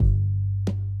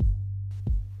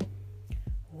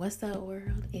What's up,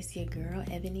 world? It's your girl,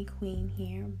 Ebony Queen,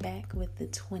 here, back with the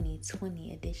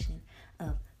 2020 edition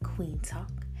of Queen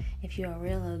Talk. If you're a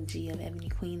real OG of Ebony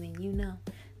Queen, then you know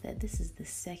that this is the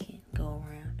second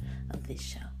go-around of this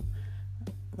show.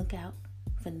 Look out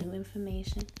for new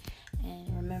information,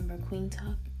 and remember, Queen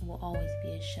Talk will always be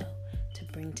a show to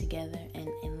bring together and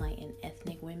enlighten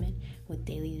ethnic women with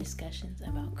daily discussions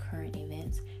about current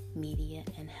events, media,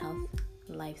 and health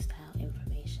lifestyle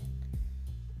information.